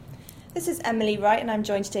This is Emily Wright, and I'm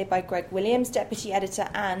joined today by Greg Williams, Deputy Editor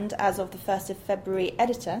and, as of the 1st of February,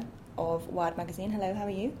 Editor of Wired Magazine. Hello, how are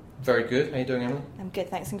you? Very good. How are you doing, Emily? I'm good,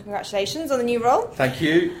 thanks, and congratulations on the new role. Thank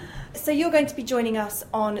you. So you're going to be joining us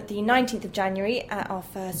on the 19th of January at our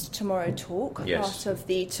first Tomorrow Talk, yes, part of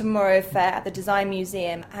the Tomorrow Fair at the Design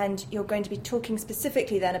Museum, and you're going to be talking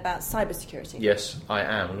specifically then about cybersecurity. Yes, I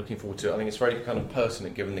am. I'm looking forward to it. I think it's very kind of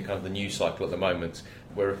pertinent given the kind of the news cycle at the moment.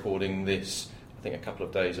 We're recording this, I think, a couple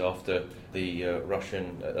of days after the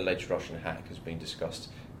alleged Russian hack has been discussed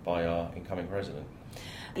by our incoming president.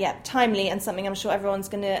 Yeah, timely and something I'm sure everyone's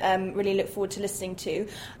going to really look forward to listening to.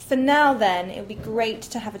 For now then, it would be great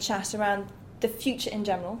to have a chat around the future in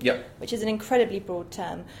general, which is an incredibly broad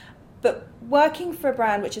term. But working for a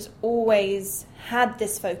brand which has always had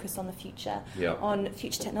this focus on the future, on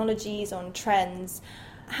future technologies, on trends,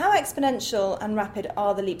 how exponential and rapid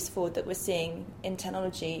are the leaps forward that we're seeing in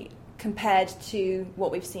technology compared to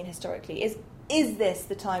what we've seen historically? Is this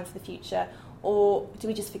the time for the future? Or do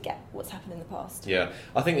we just forget what's happened in the past? Yeah,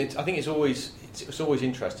 I think it's always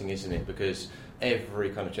interesting, isn't it? Because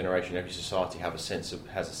every kind of generation, every society has a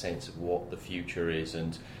sense of what the future is,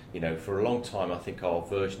 and for a long time, I think our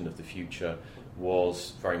version of the future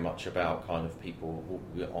was very much about kind of people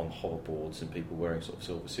on hoverboards and people wearing sort of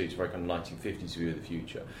silver suits, very kind of 1950s view of the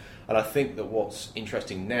future. And I think that what's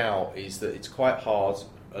interesting now is that it's quite hard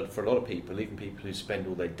for a lot of people, even people who spend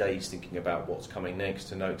all their days thinking about what's coming next,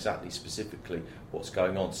 to know exactly specifically what's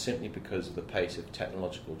going on, simply because of the pace of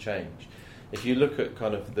technological change. If you look at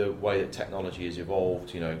kind of the way that technology has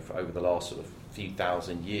evolved, for over the last sort of few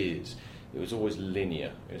thousand years, it was always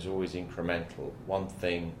linear, it was always incremental. One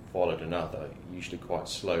thing followed another, usually quite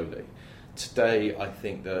slowly. Today, I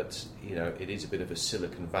think that it is a bit of a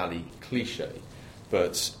Silicon Valley cliche,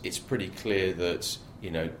 but it's pretty clear that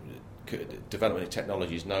development of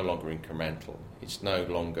technology is no longer incremental. It's no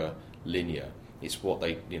longer linear. It's what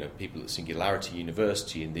people at Singularity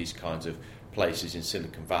University and these kinds of places in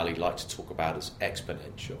Silicon Valley like to talk about as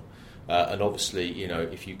exponential. And obviously,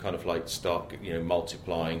 if you kind of like start,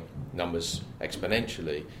 multiplying numbers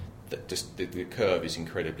exponentially, the curve is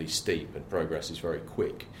incredibly steep and progress is very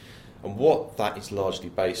quick. And what that is largely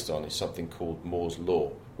based on is something called Moore's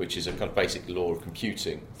Law, which is a kind of basic law of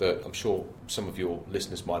computing that I'm sure some of your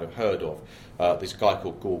listeners might have heard of. There's a guy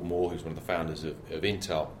called Gordon Moore, who's one of the founders of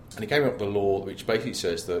Intel, and he came up with a law which basically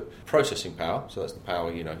says that processing power, so that's the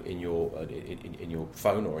power in your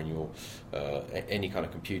phone or in your any kind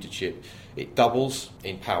of computer chip, it doubles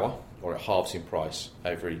in power or it halves in price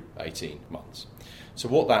every 18 months. So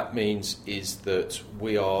what that means is that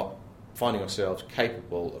we are finding ourselves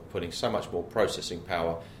capable of putting so much more processing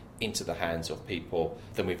power into the hands of people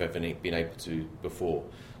than we've ever been able to before.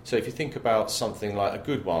 So if you think about something like a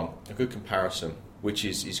good comparison, which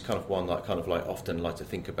is kind of one that I kind of like often like to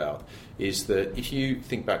think about, is that if you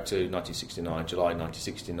think back to 1969, July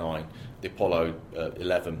 1969, the Apollo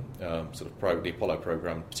 11 the Apollo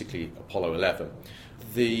program, particularly Apollo 11,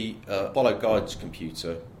 the Apollo guidance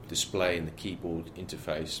computer display in the keyboard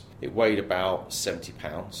interface, it weighed about 70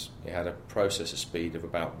 pounds. It had a processor speed of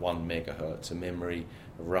about 1 megahertz, a memory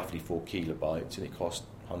of roughly 4 kilobytes, and it cost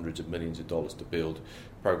hundreds of millions of dollars to build,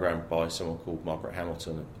 programmed by someone called Margaret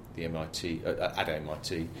Hamilton at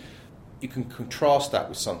MIT. You can contrast that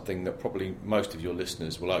with something that probably most of your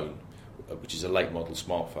listeners will own, which is a late model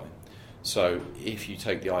smartphone. So if you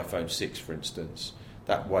take the iPhone 6, for instance,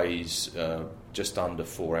 that weighs just under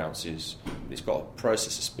 4 ounces. It's got a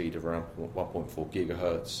processor speed of around 1.4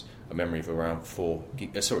 gigahertz, a memory of around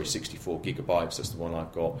 64 gigabytes. That's the one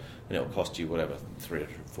I've got, and it'll cost you whatever, 300,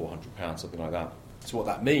 400 pounds, something like that. So what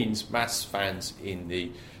that means, maths fans in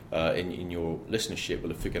your listenership will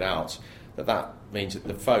have figured out that means that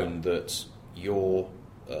the phone that your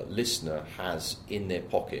listener has in their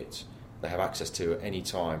pocket, they have access to at any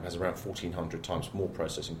time, has around 1,400 times more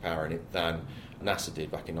processing power in it than NASA did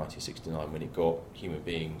back in 1969 when it got human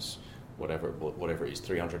beings, whatever it is,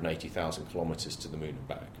 380,000 kilometres to the moon and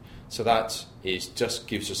back. So that just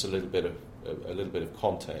gives us a little bit of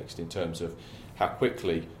context in terms of how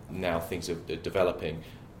quickly now things are developing.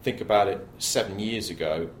 Think about it, 7 years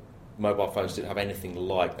ago, mobile phones didn't have anything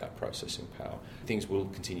like that processing power. Things will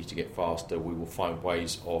continue to get faster. We will find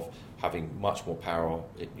ways of having much more power,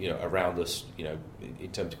 around us,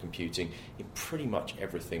 in terms of computing, in pretty much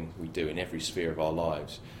everything we do, in every sphere of our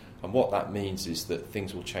lives. And what that means is that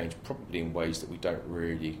things will change probably in ways that we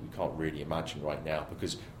can't really imagine right now,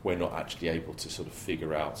 because we're not actually able to sort of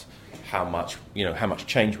figure out how much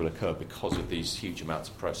change will occur because of these huge amounts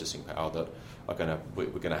of processing power that we're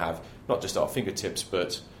going to have, not just at our fingertips,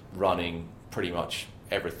 but running pretty much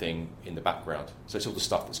everything in the background. So it's all the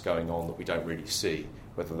stuff that's going on that we don't really see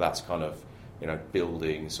whether that's kind of,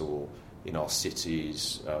 buildings or in our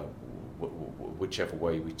cities, whichever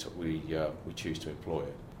way we choose to employ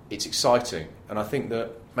it. It's exciting, and I think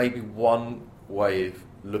that maybe one way of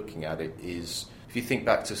looking at it is, if you think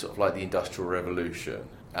back to sort of like the Industrial Revolution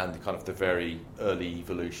and the kind of the very early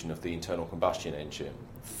evolution of the internal combustion engine,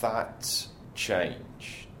 that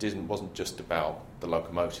change wasn't just about the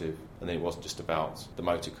locomotive, and then it wasn't just about the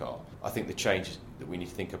motor car. I think the changes that we need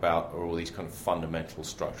to think about are all these kind of fundamental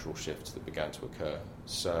structural shifts that began to occur.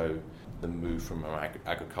 So the move from an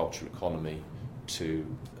agricultural economy to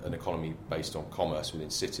an economy based on commerce within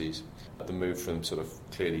cities, the move from sort of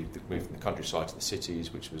clearly the move from the countryside to the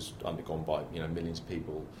cities, which was undergone by millions of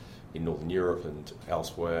people in Northern Europe and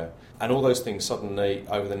elsewhere, and all those things suddenly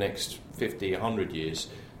over the next 50, 100 years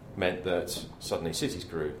meant that suddenly cities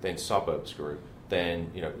grew, then suburbs grew,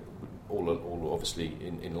 then all obviously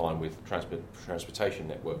in line with transportation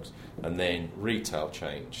networks, and then retail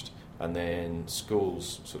changed. And then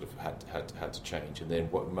schools sort of had to change, and then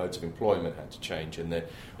what modes of employment had to change, and then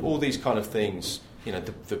all these kind of things,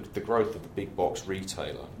 the growth of the big box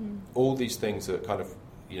retailer, all these things that kind of,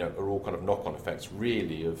 are all kind of knock-on effects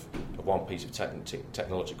really of one piece of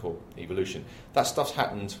technological evolution. That stuff's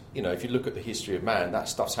happened, if you look at the history of man, that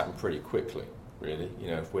stuff's happened pretty quickly, really.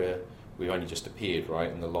 If we only just appeared,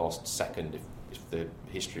 right, in the last second, if the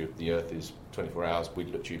history of the Earth is 24 hours, we'd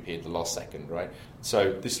literally appeared the last second, right?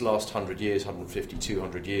 So this last 100 years, 150,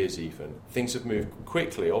 200 years even, things have moved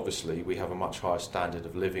quickly, obviously. We have a much higher standard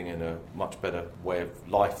of living and a much better way of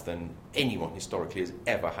life than anyone historically has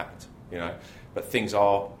ever had, But things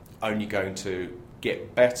are only going to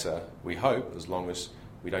get better, we hope, as long as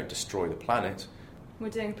we don't destroy the planet. We're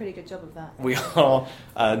doing a pretty good job of that. We are,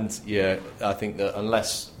 and I think that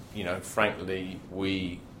unless, frankly,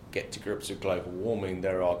 we get to grips with global warming,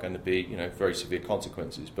 there are going to be, very severe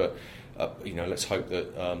consequences. But, let's hope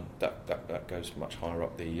that that goes much higher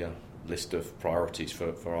up the list of priorities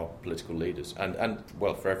for our political leaders and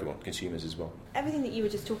for everyone, consumers as well. Everything that you were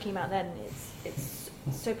just talking about then, it's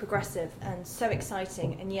so progressive and so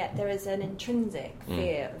exciting, and yet there is an intrinsic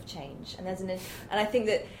fear of change, and and I think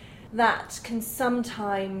that can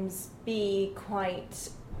sometimes be quite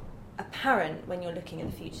apparent when you're looking at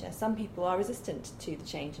the future. Some people are resistant to the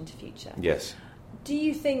change into future. Yes. Do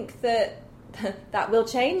you think that will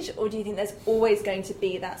change, or do you think there's always going to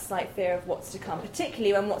be that slight fear of what's to come,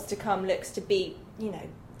 particularly when what's to come looks to be,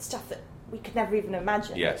 stuff that we could never even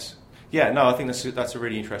imagine? Yes. Yeah, no, I think that's a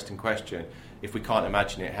really interesting question. If we can't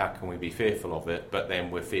imagine it, how can we be fearful of it? But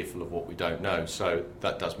then we're fearful of what we don't know. So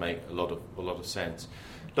that does make a lot of sense.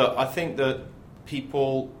 Look, I think that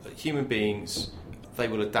human beings, they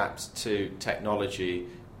will adapt to technology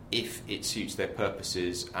if it suits their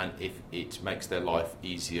purposes and if it makes their life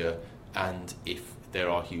easier and if there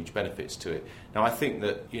are huge benefits to it. Now, I think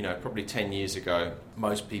that, probably 10 years ago,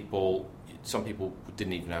 some people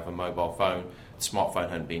didn't even have a mobile phone. The smartphone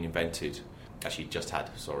hadn't been invented. Actually,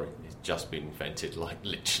 it's just been invented, like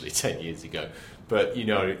literally 10 years ago. But,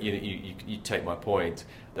 you take my point.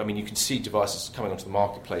 I mean, you can see devices coming onto the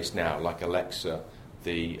marketplace now, like Alexa,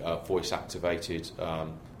 the voice-activated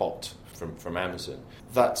bot from Amazon.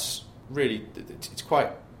 That's really, it's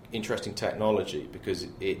quite interesting technology because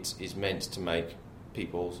it is meant to make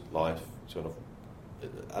people's life sort of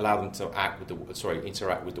allow them to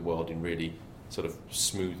interact with the world in really sort of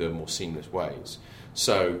smoother, more seamless ways.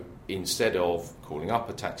 So instead of calling up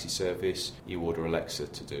a taxi service, you order Alexa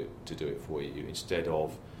to do it for you. Instead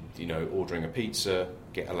of ordering a pizza,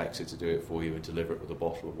 get Alexa to do it for you and deliver it with a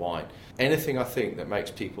bottle of wine. Anything, I think, that makes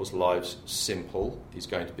people's lives simple is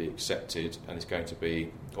going to be accepted, and is going to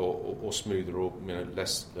be, or smoother, or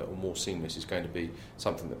less or more seamless, is going to be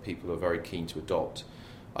something that people are very keen to adopt.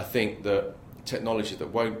 I think that technology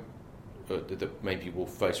that maybe will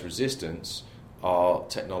face resistance are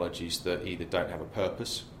technologies that either don't have a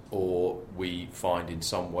purpose or we find in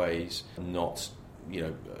some ways not,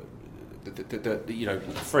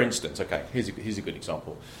 for instance, okay, here's a good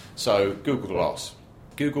example. So Google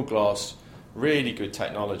Glass, really good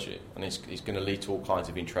technology, and it's going to lead to all kinds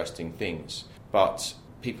of interesting things. But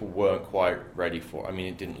people weren't quite ready for it. I mean,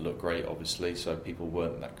 it didn't look great, obviously, so people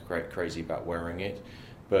weren't that crazy about wearing it.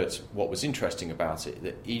 But what was interesting about it,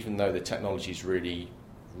 that even though the technology is really,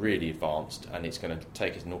 really advanced and it's going to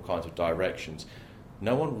take us in all kinds of directions,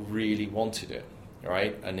 no one really wanted it,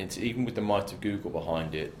 right? And even with the might of Google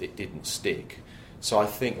behind it, it didn't stick. So I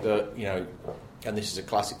think that, and this is a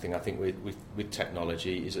classic thing I think with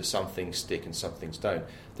technology, is that some things stick and some things don't.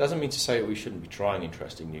 Doesn't mean to say that we shouldn't be trying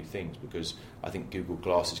interesting new things, because I think Google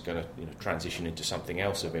Glass is going to transition into something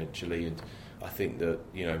else eventually, and I think that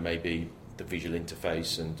maybe the visual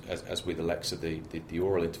interface, and as with Alexa, the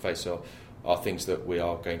oral interface are things that we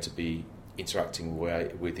are going to be interacting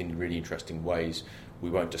with in really interesting ways. We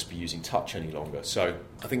won't just be using touch any longer. So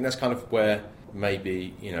I think that's kind of where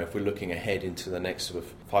maybe, if we're looking ahead into the next sort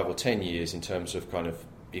of 5 or 10 years in terms of kind of,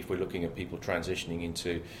 if we're looking at people transitioning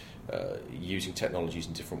into using technologies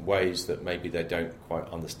in different ways that maybe they don't quite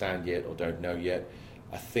understand yet or don't know yet,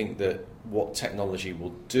 I think that what technology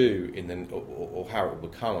will do or how it will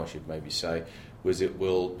become, I should maybe say, was it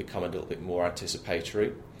will become a little bit more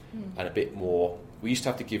anticipatory and a bit more. We used to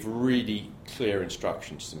have to give really clear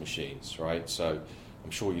instructions to machines, right? So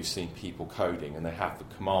I'm sure you've seen people coding and they have the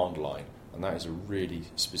command line, and that is a really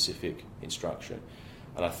specific instruction.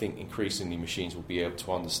 And I think increasingly machines will be able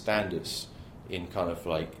to understand us in kind of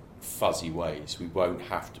like fuzzy ways. We won't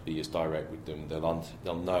have to be as direct with them.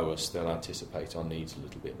 They'll know us. They'll anticipate our needs a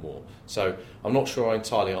little bit more. So I'm not sure I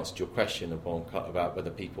entirely answered your question about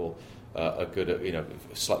whether people are good at,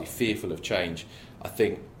 slightly fearful of change. I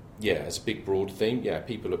think, as a big broad theme,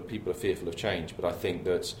 people are fearful of change, but I think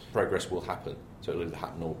that progress will happen. So it'll either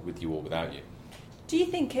happen with you or without you. Do you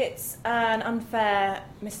think it's an unfair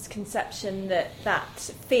misconception that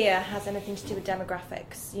fear has anything to do with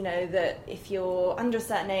demographics? That if you're under a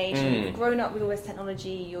certain age and you've grown up with all this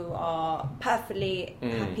technology, you are perfectly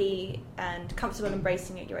happy and comfortable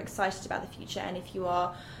embracing it, you're excited about the future, and if you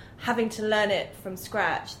are having to learn it from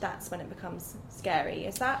scratch, that's when it becomes scary.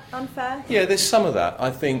 Is that unfair? Yeah, there's some of that,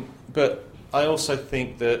 I think, but I also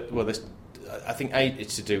think that, I think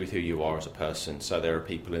it's to do with who you are as a person. So there are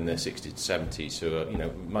people in their 60s to 70s who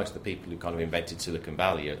are, most of the people who kind of invented Silicon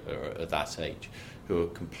Valley are at that age, who are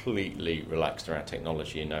completely relaxed around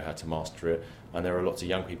technology and know how to master it. And there are lots of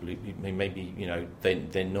young people who maybe,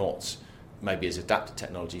 they're not maybe as adapted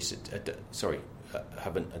technology,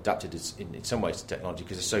 haven't adapted in some ways to technology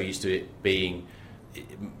because they're so used to it being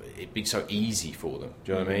so easy for them.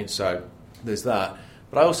 Do you know what I mean? So there's that.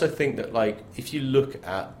 But I also think that, if you look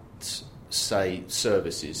at, say,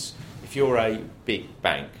 services, if you're a big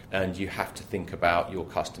bank and you have to think about your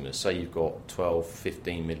customers, say you've got 12,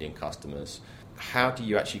 15 million customers, how do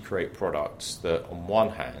you actually create products that on one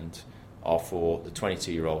hand are for the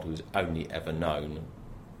 22-year-old who's only ever known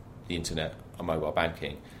the internet and mobile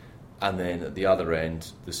banking, and then at the other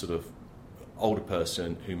end the sort of older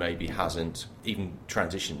person who maybe hasn't even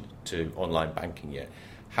transitioned to online banking yet?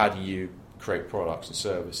 How do you create products and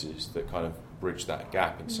services that kind of bridge that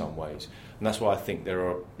gap in some ways? And that's why I think there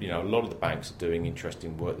are, a lot of the banks are doing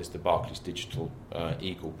interesting work. There's the Barclays Digital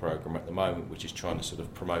Eagle program at the moment, which is trying to sort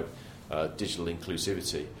of promote digital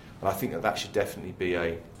inclusivity. And I think that should definitely be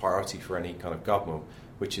a priority for any kind of government,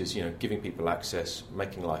 which is, giving people access,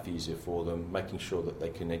 making life easier for them, making sure that they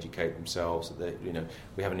can educate themselves. That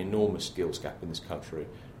we have an enormous skills gap in this country,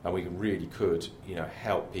 and we really could,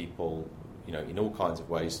 help people, in all kinds of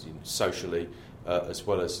ways, socially, as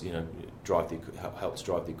well as help to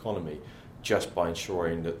drive the economy, just by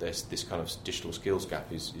ensuring that there's this kind of digital skills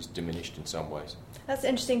gap is diminished in some ways. That's an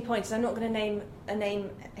interesting point. So I'm not going to name a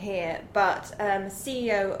name here, but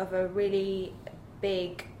CEO of a really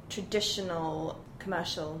big traditional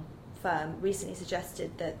commercial firm recently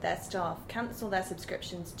suggested that their staff cancel their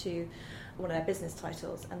subscriptions to one of their business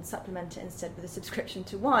titles and supplement it instead with a subscription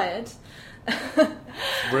to Wired.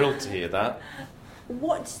 Thrilled to hear that.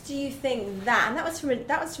 What do you think that? And that was from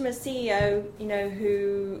a CEO,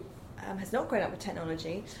 who has not grown up with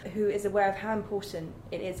technology, who is aware of how important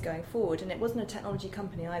it is going forward. And it wasn't a technology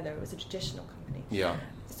company either; it was a traditional company. Yeah.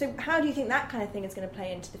 So, how do you think that kind of thing is going to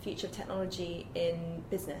play into the future of technology in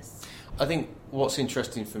business? I think what's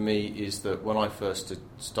interesting for me is that when I first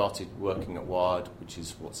started working at Wired, which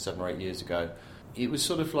is 7 or 8 years ago, it was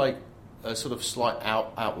sort of like a sort of slight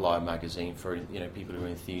outlier magazine for people who are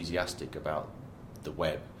enthusiastic about the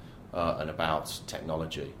web and about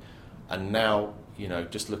technology. And now,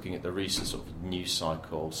 just looking at the recent sort of news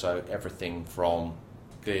cycle, so everything from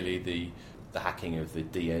clearly the hacking of the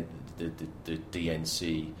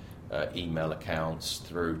DNC email accounts,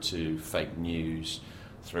 through to fake news,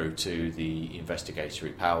 through to the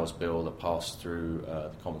investigatory powers bill that passed through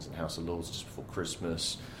the Commons and House of Lords just before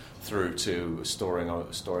Christmas, through to a story I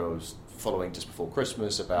was following just before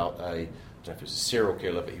Christmas about I don't know if it was a serial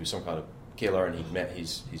killer, but he was some kind of killer, and he'd met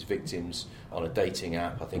his victims on a dating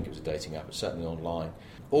app. I think it was a dating app, but certainly online.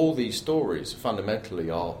 All these stories fundamentally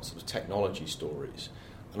are sort of technology stories.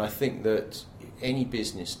 And I think that any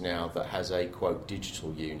business now that has a, quote,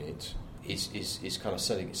 digital unit is kind of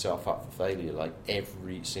setting itself up for failure. Like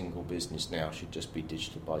every single business now should just be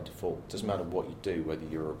digital by default. It doesn't matter what you do, whether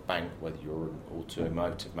you're a bank, whether you're an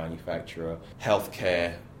automotive manufacturer,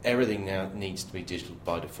 healthcare, everything now needs to be digital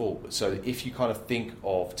by default. So if you kind of think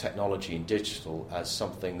of technology and digital as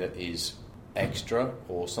something that is extra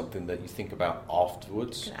or something that you think about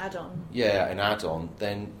afterwards, an add-on. Yeah, an add-on.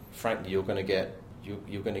 Then, frankly, you're going to get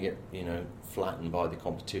flattened by the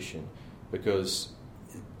competition, because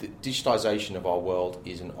the digitization of our world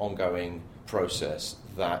is an ongoing process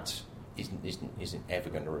that isn't ever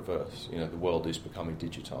going to reverse. The world is becoming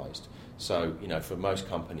digitized. So, for most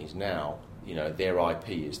companies now, their IP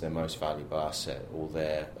is their most valuable asset, or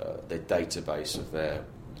their database of their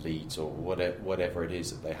leads, or whatever it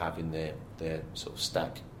is that they have in their sort of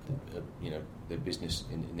stack, their business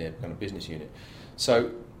in their kind of business unit.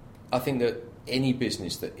 So I think that any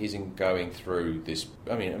business that isn't going through this,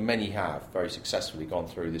 many have very successfully gone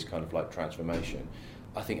through this kind of like transformation.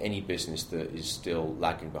 I think any business that is still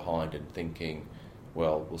lagging behind and thinking,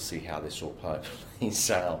 well, we'll see how this all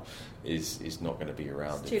plays out, is not going to be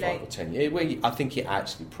around in 5 or 10 years. Well, I think it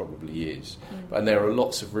actually probably is. And there are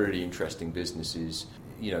lots of really interesting businesses,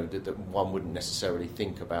 that one wouldn't necessarily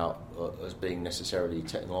think about as being necessarily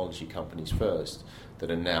technology companies first,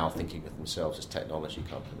 that are now thinking of themselves as technology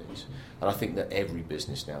companies. And I think that every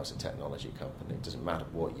business now is a technology company. It doesn't matter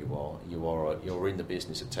what you are. You're in the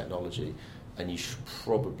business of technology, and you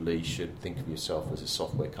probably should think of yourself as a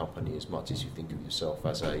software company as much as you think of yourself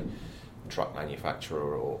as a truck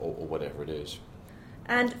manufacturer or whatever it is.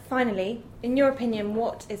 And finally, in your opinion,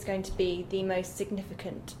 what is going to be the most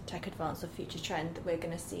significant tech advance or future trend that we're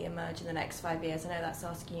going to see emerge in the next 5 years? I know that's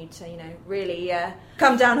asking you to, really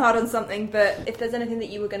come down hard on something, but if there's anything that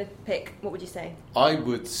you were going to pick, what would you say? I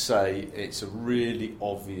would say it's a really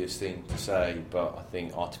obvious thing to say, but I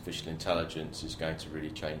think artificial intelligence is going to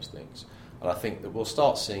really change things. And I think that we'll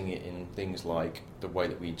start seeing it in things like the way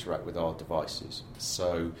that we interact with our devices.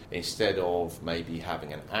 So instead of maybe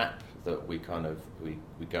having an app that we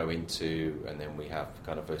go into, and then we have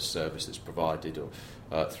kind of a service that's provided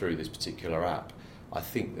through this particular app, I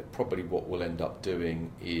think that probably what we'll end up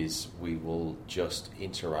doing is we will just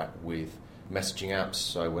interact with messaging apps,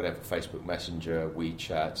 so whatever, Facebook Messenger,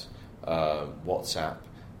 WeChat, WhatsApp,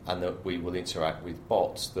 and that we will interact with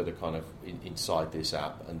bots that are kind of inside this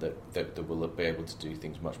app, and that will be able to do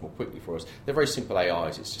things much more quickly for us. They're very simple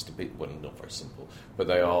AIs. It's just a bit, well, not very simple, but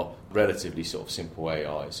they are relatively sort of simple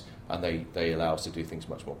AIs, and they allow us to do things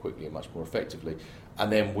much more quickly and much more effectively.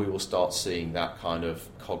 And then we will start seeing that kind of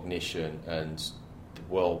cognition and,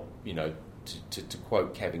 well, to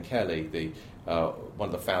quote Kevin Kelly, one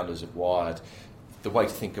of the founders of Wired, the way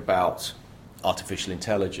to think about artificial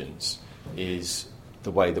intelligence is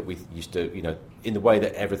the way that we used to, in the way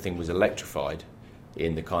that everything was electrified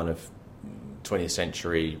in the kind of 20th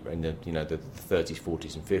century, in the 30s,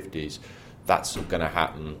 40s and 50s, that's going to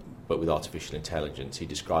happen, but with artificial intelligence. He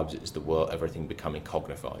describes it as the world, everything becoming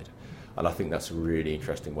cognified. And I think that's a really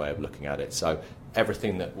interesting way of looking at it. So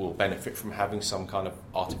everything that will benefit from having some kind of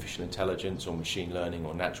artificial intelligence or machine learning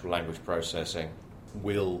or natural language processing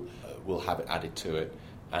will have it added to it,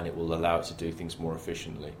 and it will allow it to do things more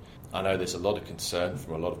efficiently. I know there's a lot of concern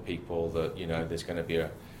from a lot of people that, there's going to be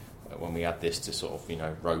when we add this to sort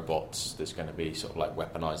of, robots, there's going to be sort of like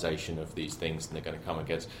weaponization of these things, and they're going to come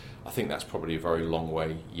against. I think that's probably a very long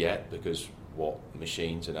way yet, because what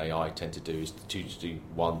machines and AI tend to do is to do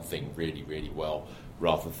one thing really, really well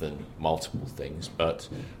rather than multiple things. But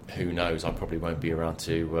who knows? I probably won't be around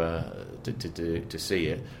to see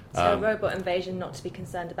it. So robot invasion not to be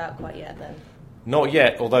concerned about quite yet then? Not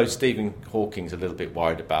yet, although Stephen Hawking's a little bit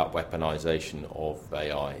worried about weaponisation of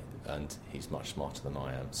AI, and he's much smarter than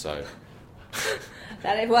I am, so...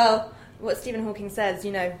 Well, what Stephen Hawking says,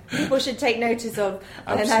 people should take notice of,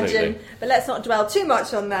 I imagine, but let's not dwell too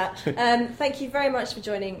much on that. Thank you very much for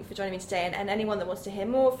joining me today, and anyone that wants to hear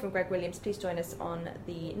more from Greg Williams, please join us on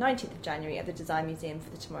the 19th of January at the Design Museum for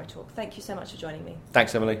the Tomorrow Talk. Thank you so much for joining me.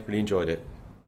 Thanks, Emily. Really enjoyed it.